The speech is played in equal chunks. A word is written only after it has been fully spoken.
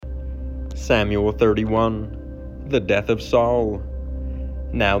Samuel 31. The death of Saul.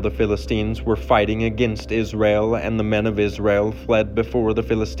 Now the Philistines were fighting against Israel, and the men of Israel fled before the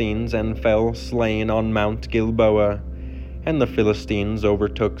Philistines and fell slain on Mount Gilboa. And the Philistines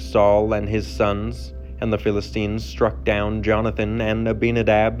overtook Saul and his sons, and the Philistines struck down Jonathan and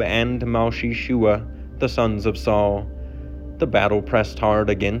Abinadab and Malchishua, the sons of Saul. The battle pressed hard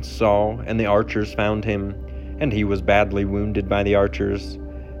against Saul, and the archers found him, and he was badly wounded by the archers.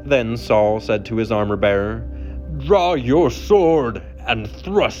 Then Saul said to his armor-bearer, "Draw your sword, and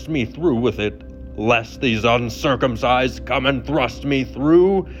thrust me through with it, lest these uncircumcised come and thrust me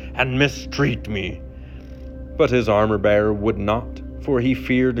through, and mistreat me." But his armor-bearer would not, for he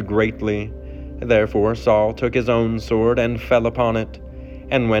feared greatly. Therefore Saul took his own sword and fell upon it.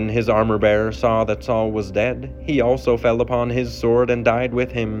 And when his armor-bearer saw that Saul was dead, he also fell upon his sword and died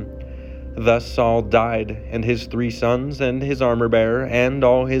with him. Thus Saul died, and his 3 sons, and his armor-bearer, and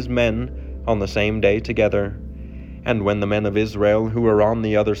all his men, on the same day together. And when the men of Israel who were on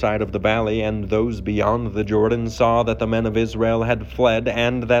the other side of the valley, and those beyond the Jordan, saw that the men of Israel had fled,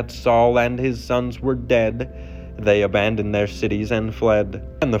 and that Saul and his sons were dead, they abandoned their cities and fled.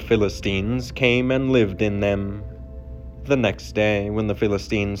 And the Philistines came and lived in them. The next day, when the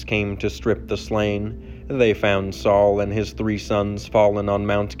Philistines came to strip the slain, they found Saul and his 3 sons fallen on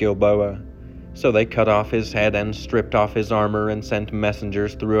Mount Gilboa. So they cut off his head and stripped off his armor, and sent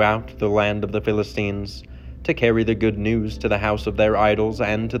messengers throughout the land of the Philistines, to carry the good news to the house of their idols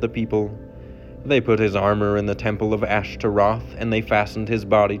and to the people. They put his armor in the temple of Ashtaroth, and they fastened his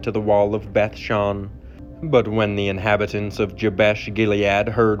body to the wall of Bethshan. But when the inhabitants of Jabesh-Gilead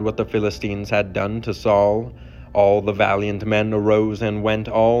heard what the Philistines had done to Saul, all the valiant men arose and went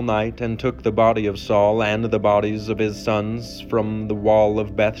all night, and took the body of Saul and the bodies of his sons from the wall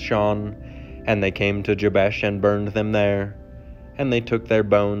of Bethshan, and they came to Jabesh and burned them there. And they took their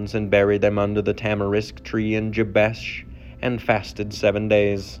bones and buried them under the tamarisk tree in Jabesh, and fasted 7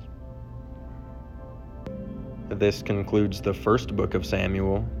 days. This concludes the first book of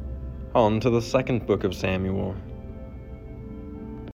Samuel. On to the second book of Samuel.